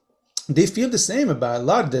 However, they feel the same about a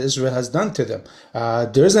lot that Israel has done to them.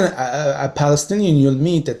 There's a Palestinian you'll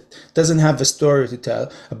meet that doesn't have a story to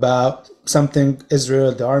tell about something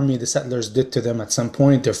Israel, the army, the settlers did to them at some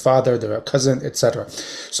point, their father, their cousin, etc.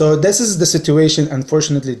 So this is the situation,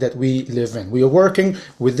 unfortunately, that we live in. We are working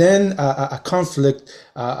within a conflict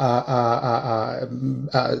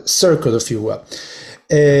circle, if you will.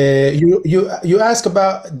 You ask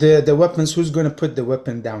about the weapons, who's going to put the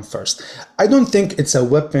weapon down first? I don't think it's a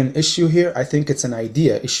weapon issue here. I think it's an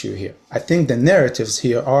idea issue here. I think the narratives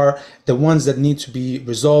here are the ones that need to be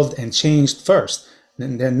resolved and changed first.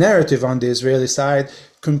 And the narrative on the Israeli side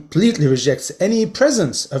completely rejects any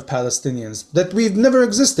presence of Palestinians, that we've never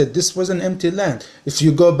existed. This was an empty land. If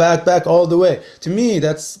you go back all the way, to me,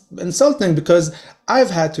 that's insulting, because I've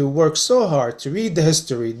had to work so hard to read the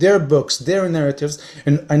history, their books, their narratives,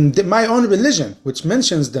 and my own religion, which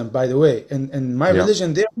mentions them, by the way. And my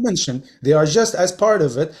religion, they are mentioned. They are just as part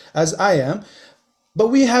of it as I am. But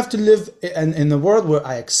we have to live in a world where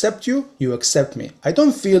I accept you, you accept me. I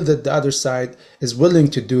don't feel that the other side is willing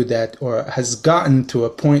to do that, or has gotten to a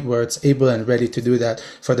point where it's able and ready to do that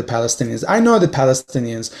for the Palestinians. I know the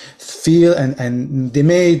Palestinians feel, and they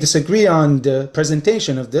may disagree on the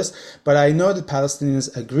presentation of this, but I know the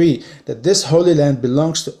Palestinians agree that this Holy Land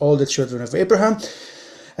belongs to all the children of Abraham.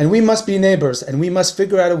 And we must be neighbors, and we must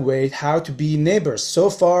figure out a way how to be neighbors. So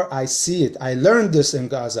far, I see it. I learned this in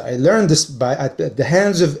Gaza. I learned this at the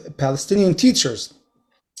hands of Palestinian teachers.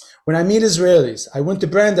 When I meet Israelis, I went to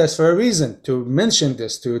Brandeis for a reason, to mention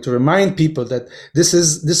this, to remind people that this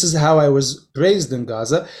is how I was raised in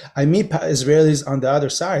Gaza. I meet Israelis on the other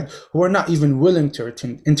side who are not even willing to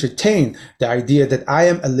entertain the idea that I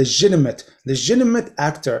am a legitimate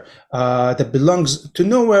actor that belongs to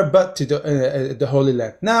nowhere but to the Holy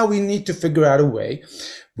Land. Now we need to figure out a way.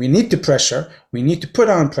 We need to pressure. We need to put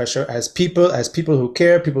on pressure as people who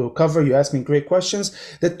care, people who cover. You ask me great questions.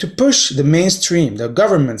 That to push the mainstream, the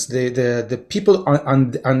governments, the people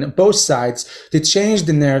on both sides to change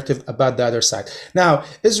the narrative about the other side. Now,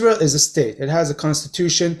 Israel is a state. It has a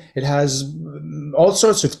constitution. It has all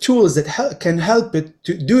sorts of tools that can help it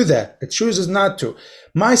to do that. It chooses not to.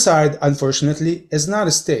 My side, unfortunately, is not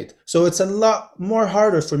a state. So it's a lot more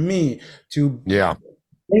harder for me to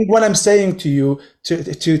bring what I'm saying to you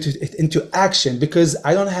into action, because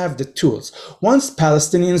I don't have the tools. Once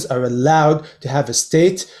Palestinians are allowed to have a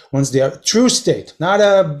state, once they are a true state, not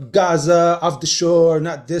a Gaza off the shore,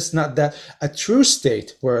 not this, not that, a true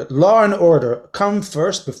state where law and order come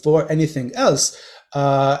first before anything else,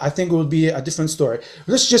 I think it will be a different story.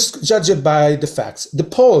 Let's just judge it by the facts. The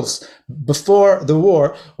polls before the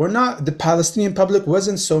war were not, the Palestinian public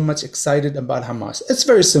wasn't so much excited about Hamas. It's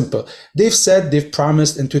very simple. They've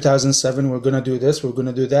promised in 2007, we're going to do this, we're going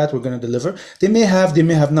to do that, we're going to deliver. They may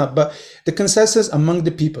have not, but the consensus among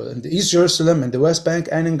the people in the East Jerusalem and the West Bank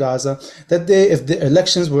and in Gaza, that if the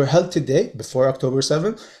elections were held today, before October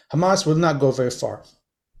 7th, Hamas will not go very far.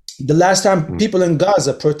 The last time people in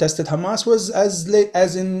Gaza protested Hamas was as late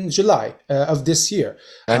as in July of this year.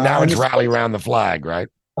 And now it's rally around the flag, right?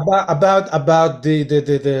 About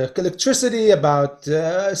the electricity, about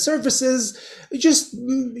services. Just,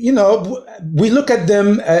 we look at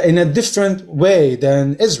them in a different way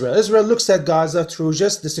than Israel. Israel looks at Gaza through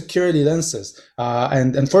just the security lenses.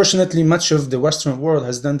 And unfortunately, much of the Western world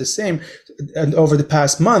has done the same over the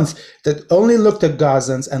past month, that only looked at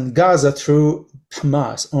Gazans and Gaza through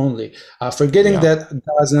Hamas only, forgetting that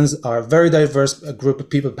Gazans are a very diverse group of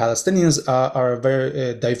people. Palestinians are a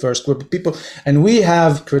very diverse group of people, and we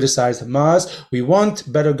have criticized Hamas. We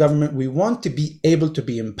want better government. We want to be able to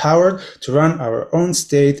be empowered to run our own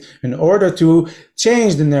state in order to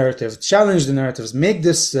change the narrative, challenge the narratives, make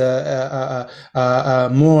this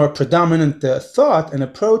more predominant thought and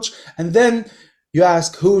approach. And then you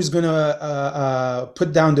ask who's going to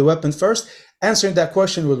put down the weapon first. Answering that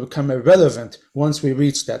question will become irrelevant once we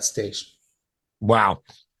reach that stage. Wow.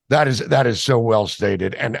 That is so well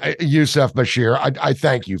stated. And Yousef, Bashir, I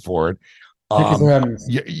thank you for it. Thank you for having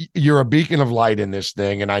me. You're a beacon of light in this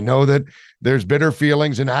thing. And I know that there's bitter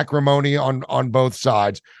feelings and acrimony on both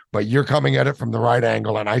sides, but you're coming at it from the right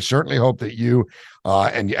angle. And I certainly hope that you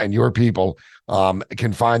and your people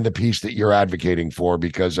can find the peace that you're advocating for,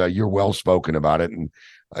 because you're well spoken about it. And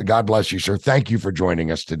God bless you, sir. Thank you for joining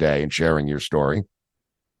us today and sharing your story.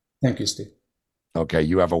 Thank you, Steve. Okay,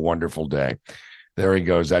 you have a wonderful day. There he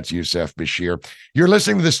goes. That's Yousef Bashir. You're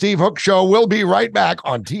listening to The Steve Hook Show. We'll be right back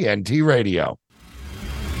on TNT Radio.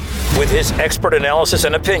 With his expert analysis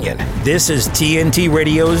and opinion, this is TNT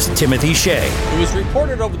Radio's Timothy Shea. It was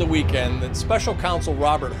reported over the weekend that Special Counsel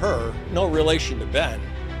Robert Hur, no relation to Ben,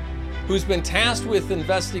 who's been tasked with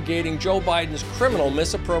investigating Joe Biden's criminal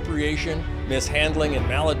misappropriation, mishandling, and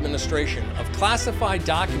maladministration of classified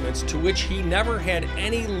documents to which he never had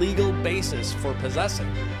any legal basis for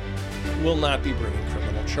possessing, will not be bringing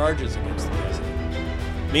criminal charges against the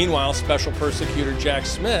president. Meanwhile, Special Prosecutor Jack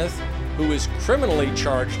Smith, who has criminally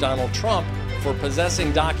charged Donald Trump for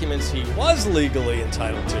possessing documents he was legally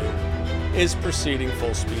entitled to, is proceeding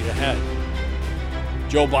full speed ahead.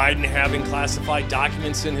 Joe Biden having classified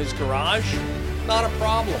documents in his garage? Not a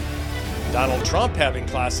problem. Donald Trump having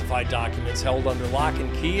classified documents held under lock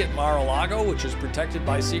and key at Mar-a-Lago, which is protected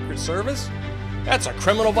by Secret Service? That's a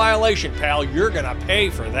criminal violation, pal. You're gonna pay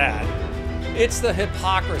for that. It's the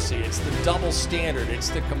hypocrisy, it's the double standard, it's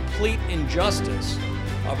the complete injustice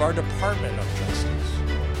of our Department of Justice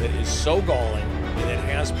that is so galling and it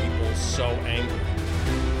has people so angry.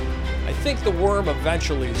 I think the worm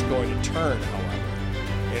eventually is going to turn, however.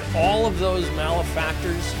 And all of those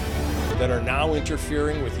malefactors that are now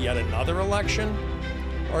interfering with yet another election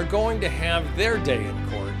are going to have their day in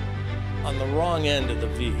court on the wrong end of the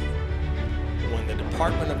V, when the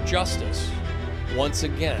Department of Justice once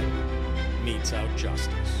again metes out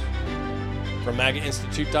justice. From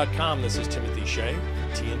MAGAInstitute.com, this is Timothy Shea,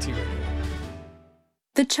 TNT Radio.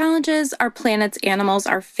 The challenges our planet's animals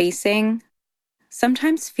are facing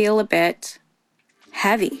sometimes feel a bit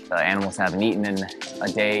heavy. The animals haven't eaten in a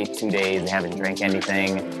day, 2 days. They haven't drank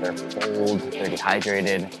anything. They're cold, they're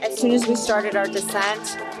dehydrated. As soon as we started our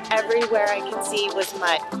descent, everywhere I could see was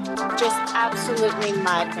mud. Just absolutely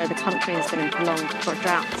mud. The country has been in prolonged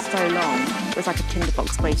drought for so long. It was like a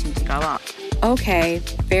tinderbox waiting to go up. Okay,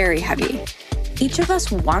 very heavy. Each of us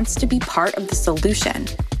wants to be part of the solution,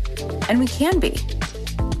 and we can be.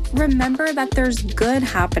 Remember that there's good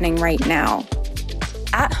happening right now.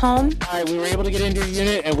 At home. All right, we were able to get into your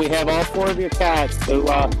unit, and we have all 4 of your cats. So,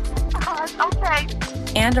 okay.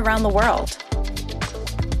 And around the world.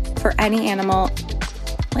 For any animal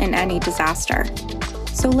in any disaster.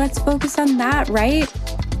 So let's focus on that, right?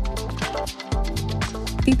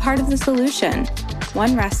 Be part of the solution,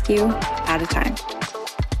 one rescue at a time.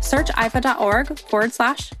 Search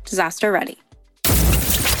ifa.org/disaster ready.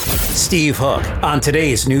 Steve Hook on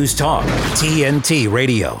today's News Talk, TNT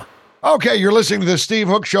Radio. Okay, you're listening to the Steve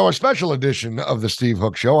Hook Show, a special edition of the Steve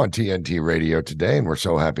Hook Show on TNT Radio today, and we're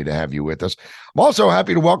so happy to have you with us. I'm also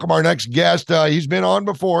happy to welcome our next guest. He's been on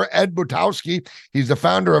before, Ed Butowsky. He's the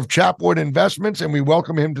founder of Chapwood Investments, and we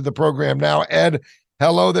welcome him to the program now. Ed,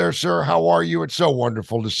 hello there, sir. How are you? It's so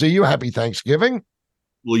wonderful to see you. Happy Thanksgiving.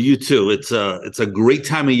 Well, you too. It's a great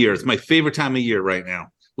time of year. It's my favorite time of year right now.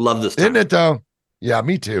 Love this time. Isn't it, though? Yeah,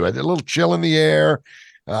 me too. A little chill in the air.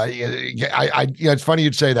 It's funny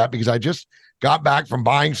you'd say that, because I just got back from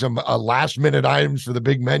buying some last minute items for the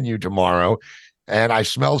big menu tomorrow, and I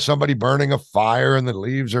smell somebody burning a fire and the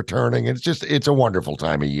leaves are turning. It's a wonderful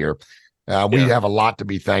time of year. We have a lot to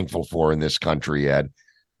be thankful for in this country, Ed.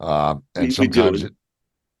 And sometimes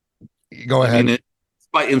go ahead.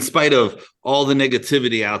 in spite of all the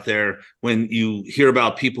negativity out there, when you hear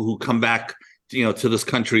about people who come back, to this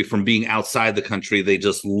country from being outside the country, they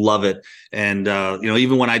just love it. And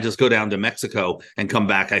even when I just go down to Mexico and come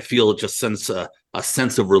back, I feel just sense a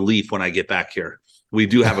sense of relief when I get back here. We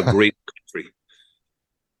do have a great country.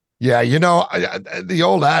 Yeah, the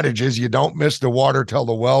old adage is you don't miss the water till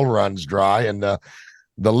the well runs dry, and the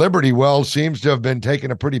Liberty Well seems to have been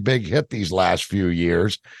taking a pretty big hit these last few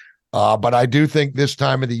years. But I do think this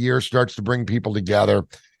time of the year starts to bring people together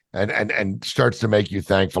and starts to make you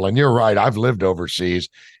thankful. And you're right. I've lived overseas,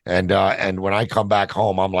 and when I come back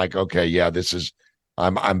home, I'm like, okay, yeah,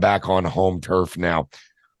 I'm back on home turf now.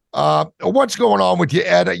 What's going on with you,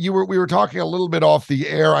 Ed? We were talking a little bit off the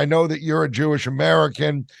air. I know that you're a Jewish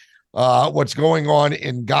American. What's going on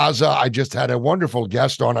in Gaza? I just had a wonderful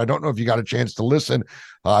guest on. I don't know if you got a chance to listen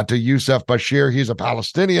to Yousef Bashir. He's a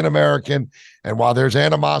Palestinian American. And while there's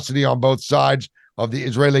animosity on both sides of the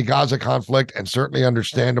Israeli-Gaza conflict, and certainly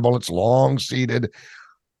understandable, it's long-seated,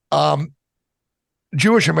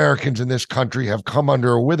 Jewish Americans in this country have come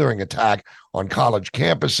under a withering attack on college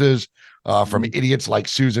campuses from idiots like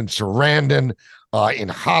Susan Sarandon in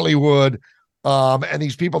Hollywood, and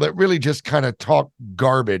these people that really just kind of talk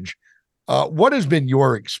garbage. What has been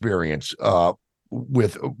your experience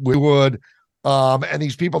with Wood and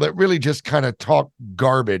these people that really just kind of talk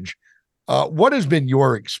garbage? What has been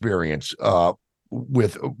your experience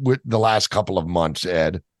with the last couple of months,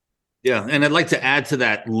 Ed? Yeah, and I'd like to add to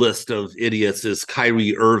that list of idiots is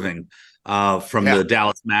Kyrie Irving from the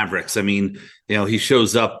Dallas Mavericks. I mean, he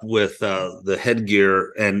shows up with the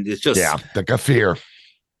headgear, and it's just the kafir.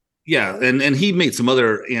 Yeah, and he made some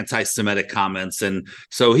other anti-Semitic comments, and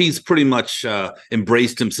so he's pretty much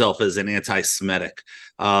embraced himself as an anti-Semitic,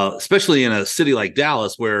 especially in a city like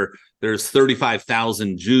Dallas where there's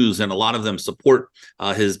 35,000 Jews, and a lot of them support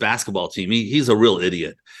his basketball team. He's a real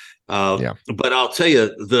idiot. But I'll tell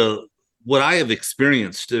you, what I have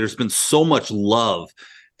experienced, there's been so much love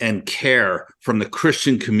and care from the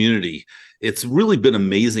Christian community. It's really been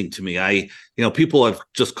amazing to me. People have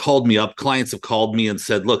just called me up. Clients have called me and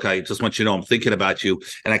said, look, I just want you to know I'm thinking about you.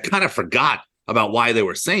 And I kind of forgot about why they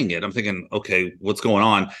were saying it. I'm thinking, okay, what's going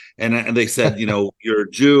on? And they said, you're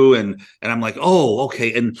a Jew. And I'm like, oh,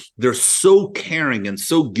 okay. And they're so caring and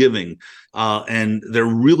so giving. And they're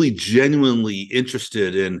really genuinely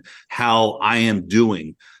interested in how I am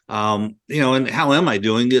doing. And how am I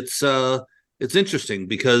doing? It's interesting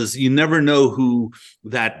because you never know who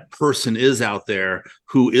that person is out there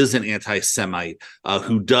who is an anti-Semite,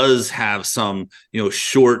 who does have some,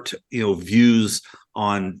 short, views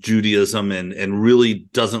on Judaism and really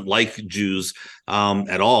doesn't like Jews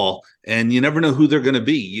at all. And you never know who they're going to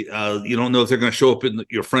be. You don't know if they're going to show up in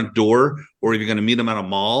your front door or if you're going to meet them at a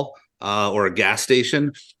mall or a gas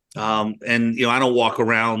station. I don't walk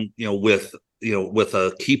around, with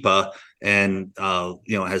a kippah and,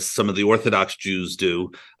 as some of the Orthodox Jews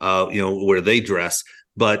do, where they dress.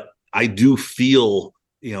 But I do feel,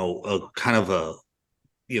 a kind of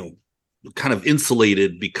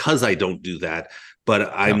insulated because I don't do that.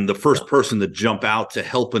 But I'm the first person to jump out to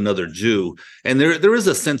help another Jew. And there is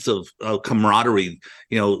a sense of camaraderie.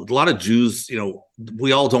 A lot of Jews,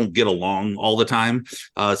 we all don't get along all the time.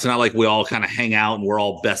 It's not like we all kind of hang out and we're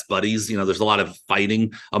all best buddies. There's a lot of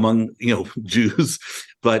fighting among, Jews.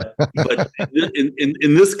 But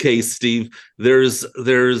in this case, Steve, there's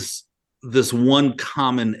this one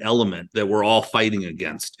common element that we're all fighting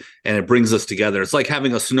against, and it brings us together. It's like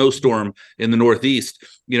having a snowstorm in the Northeast.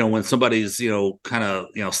 When somebody's, kind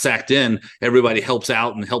of, sacked in, everybody helps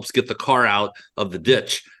out and helps get the car out of the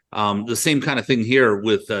ditch. The same kind of thing here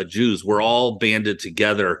with Jews. We're all banded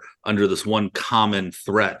together under this one common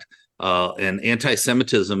threat. And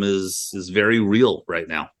anti-Semitism is very real right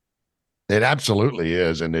now. It absolutely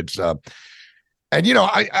is. And it's,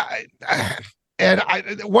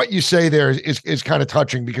 what you say there is kind of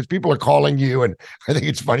touching because people are calling you, and I think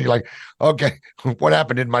it's funny. Like, okay, what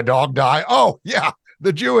happened? Did my dog die? Oh yeah,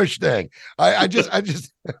 the Jewish thing. I just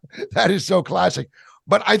that is so classic.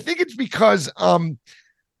 But I think it's because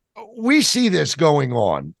we see this going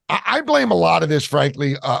on. I blame a lot of this,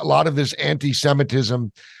 frankly, a lot of this anti-Semitism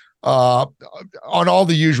on all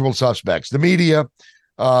the usual suspects: the media,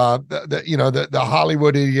 the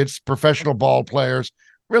Hollywood idiots, professional ball players.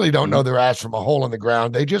 Really don't know their ass from a hole in the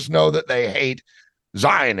ground. They just know that they hate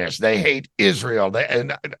Zionists, they hate Israel,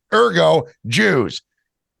 and ergo Jews.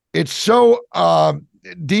 It's so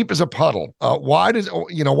deep as a puddle. Wide as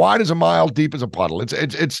a mile, deep as a puddle.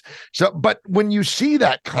 It's so. But when you see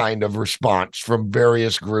that kind of response from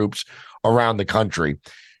various groups around the country,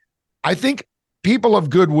 I think people of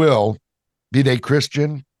goodwill, be they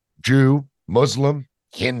Christian, Jew, Muslim,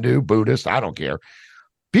 Hindu, Buddhist, I don't care.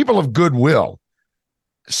 People of goodwill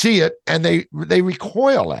see it and they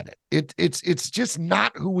recoil at it. It's just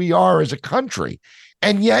not who we are as a country.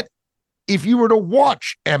 And yet, if you were to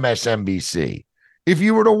watch MSNBC, if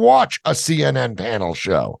you were to watch a CNN panel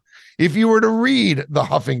show, if you were to read the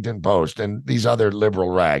Huffington Post and these other liberal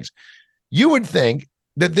rags, you would think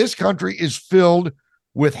that this country is filled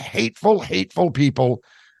with hateful people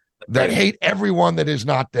that hate everyone that is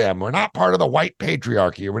not them. We're not part of the white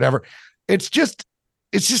patriarchy or whatever. It's just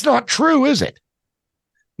not true, is it?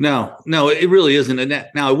 No, it really isn't. And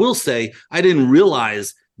now I will say, I didn't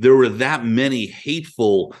realize there were that many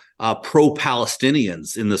hateful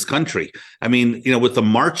pro-Palestinians in this country. I mean, with the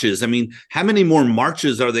marches, I mean, how many more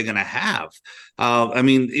marches are they going to have? I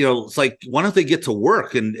mean, it's like, why don't they get to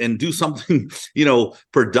work and do something,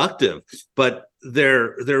 productive? But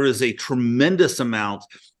there is a tremendous amount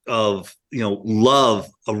of, love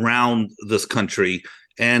around this country.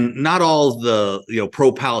 And not all the,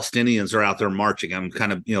 pro-Palestinians are out there marching. I'm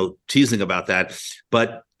kind of, teasing about that.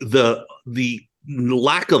 But the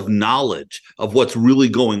lack of knowledge of what's really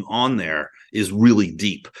going on there is really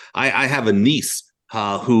deep. I have a niece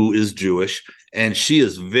who is Jewish, and she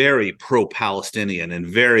is very pro-Palestinian and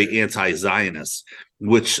very anti-Zionist,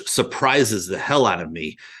 which surprises the hell out of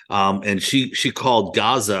me. And she called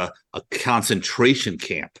Gaza a concentration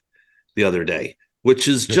camp the other day, which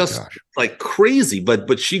is just like crazy.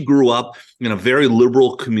 But she grew up in a very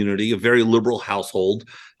liberal community, a very liberal household.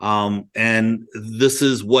 And this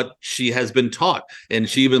is what she has been taught. And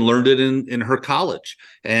she even learned it in her college.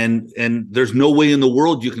 And there's no way in the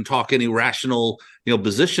world you can talk any rational,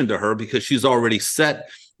 position to her, because she's already set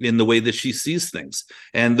in the way that she sees things.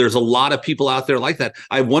 And there's a lot of people out there like that.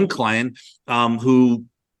 I have one client who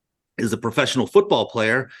is a professional football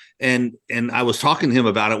player, and I was talking to him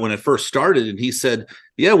about it when it first started, and he said,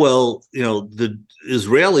 yeah, well, the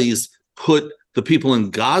Israelis put the people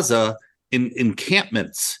in Gaza in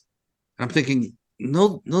encampments. And I'm thinking,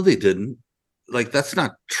 no, they didn't. Like, that's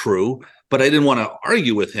not true. But I didn't want to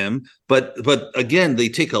argue with him. But again, they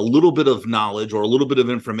take a little bit of knowledge or a little bit of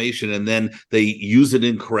information, and then they use it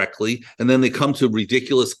incorrectly, and then they come to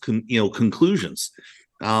ridiculous conclusions.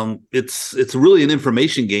 It's really an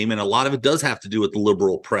information game, and a lot of it does have to do with the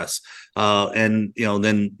liberal press, and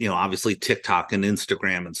then obviously TikTok and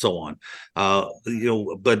Instagram and so on.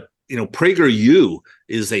 But PragerU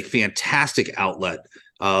is a fantastic outlet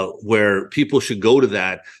where people should go to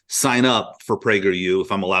that, sign up for PragerU,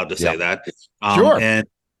 if I'm allowed to say that, sure,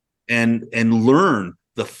 and learn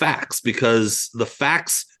the facts, because the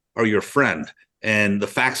facts are your friend. And the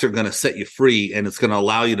facts are going to set you free, and it's going to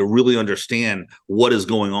allow you to really understand what is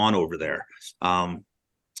going on over there.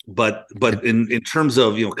 But in terms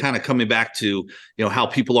of, kind of coming back to, how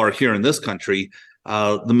people are here in this country,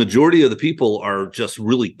 the majority of the people are just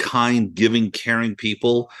really kind, giving, caring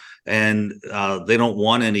people, and they don't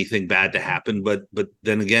want anything bad to happen. But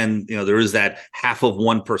then again, there is that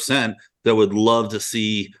 1% that would love to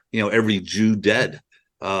see, every Jew dead,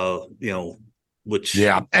 which,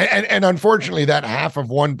 and unfortunately that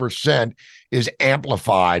 1% is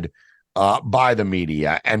amplified by the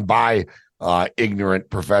media and by ignorant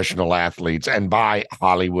professional athletes and by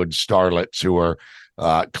Hollywood starlets who are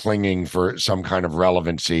clinging for some kind of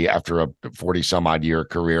relevancy after a 40 some odd year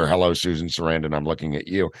career. Hello, Susan Sarandon, I'm looking at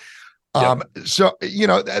you. So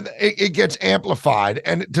it gets amplified,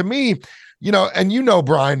 and to me, and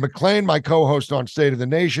Brian McClain, my co-host on State of the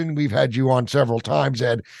Nation, we've had you on several times,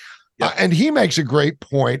 Ed. And he makes a great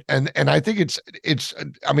point, and I think it's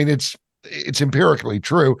empirically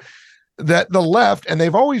true that the left, and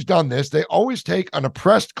they've always done this, they always take an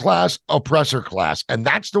oppressed class, oppressor class, and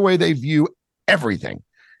that's the way they view everything.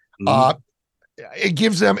 It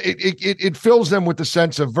gives them, it fills them with the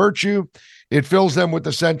sense of virtue, it fills them with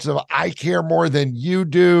the sense of I care more than you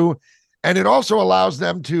do, and it also allows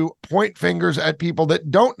them to point fingers at people that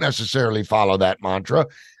don't necessarily follow that mantra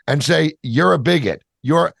and say, you're a bigot,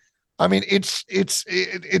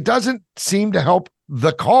 it doesn't seem to help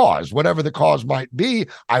the cause, whatever the cause might be.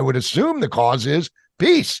 I would assume the cause is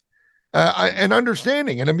peace and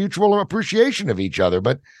understanding and a mutual appreciation of each other.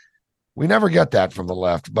 But we never get that from the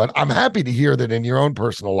left. But I'm happy to hear that in your own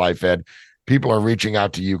personal life, Ed, people are reaching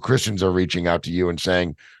out to you. Christians are reaching out to you and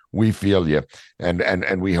saying, we feel you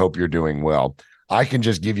and we hope you're doing well. I can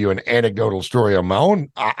just give you an anecdotal story of my own.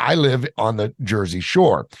 I live on the Jersey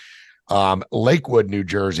Shore. Lakewood, New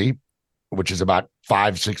Jersey, which is about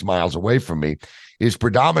 5-6 miles away from me, is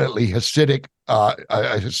predominantly Hasidic, a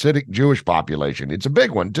Hasidic Jewish population. It's a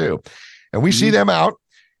big one too. And we see them out,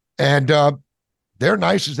 and they're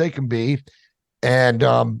nice as they can be. And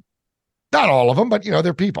Not all of them, but,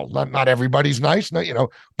 they're people. Not everybody's nice,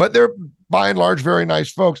 but they're by and large very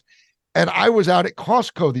nice folks. And I was out at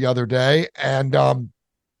Costco the other day, and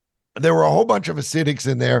there were a whole bunch of Hasidics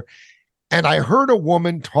in there. And I heard a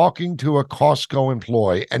woman talking to a Costco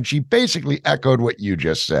employee, and she basically echoed what you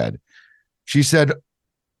just said. She said,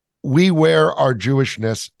 we wear our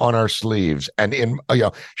Jewishness on our sleeves. And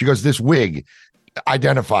she goes, this wig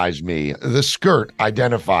identifies me. The skirt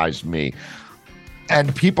identifies me.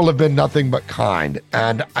 And people have been nothing but kind.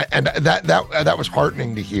 And that was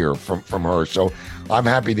heartening to hear from her. So I'm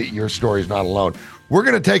happy that your story is not alone. We're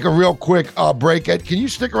going to take a real quick break. Ed, can you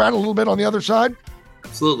stick around a little bit on the other side?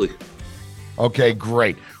 Absolutely. Okay,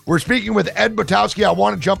 great. We're speaking with Ed Butowsky. I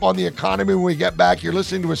want to jump on the economy when we get back. You're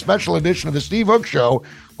listening to a special edition of the Steve Hook Show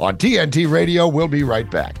on TNT Radio. We'll be right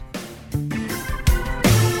back.